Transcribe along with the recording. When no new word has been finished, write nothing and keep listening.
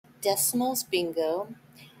Decimals Bingo.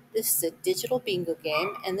 This is a digital bingo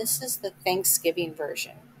game, and this is the Thanksgiving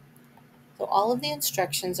version. So all of the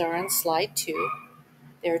instructions are on slide 2.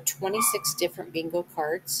 There are 26 different bingo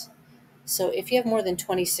cards. So if you have more than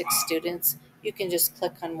 26 students, you can just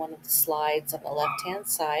click on one of the slides on the left-hand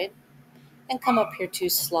side and come up here to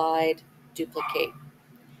Slide Duplicate.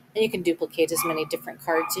 And you can duplicate as many different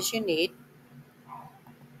cards as you need.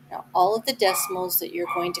 Now, all of the decimals that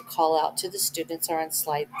you're going to call out to the students are on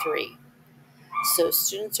slide 3. So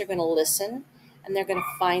students are going to listen and they're going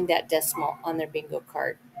to find that decimal on their bingo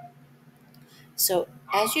card. So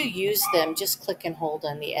as you use them, just click and hold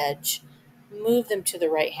on the edge. Move them to the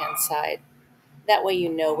right-hand side. That way you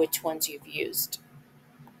know which ones you've used.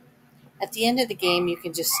 At the end of the game, you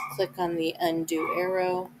can just click on the undo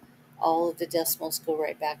arrow. All of the decimals go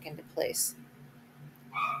right back into place.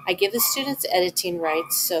 I give the students editing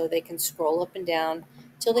rights so they can scroll up and down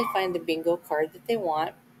till they find the bingo card that they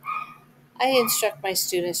want. I instruct my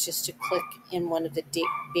students just to click in one of the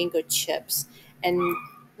bingo chips and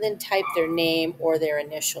then type their name or their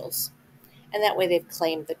initials. And that way they've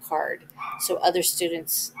claimed the card. So other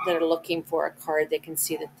students that are looking for a card, they can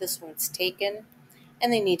see that this one's taken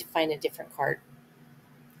and they need to find a different card.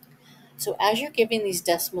 So as you're giving these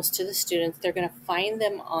decimals to the students, they're going to find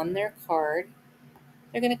them on their card.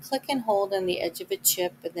 They're going to click and hold on the edge of a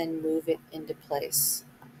chip and then move it into place.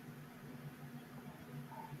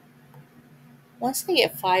 Once they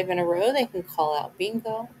get 5 in a row, they can call out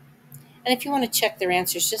bingo. And if you want to check their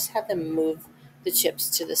answers, just have them move the chips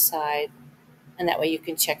to the side, and that way you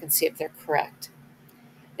can check and see if they're correct.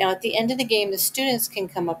 Now at the end of the game, the students can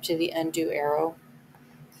come up to the undo arrow,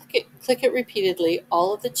 click it repeatedly,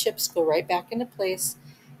 all of the chips go right back into place,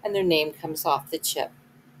 and their name comes off the chip.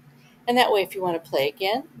 And that way, if you want to play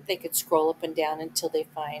again, they could scroll up and down until they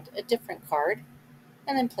find a different card,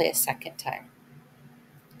 and then play a second time.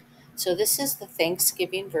 So this is the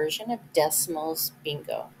Thanksgiving version of Decimals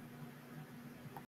Bingo.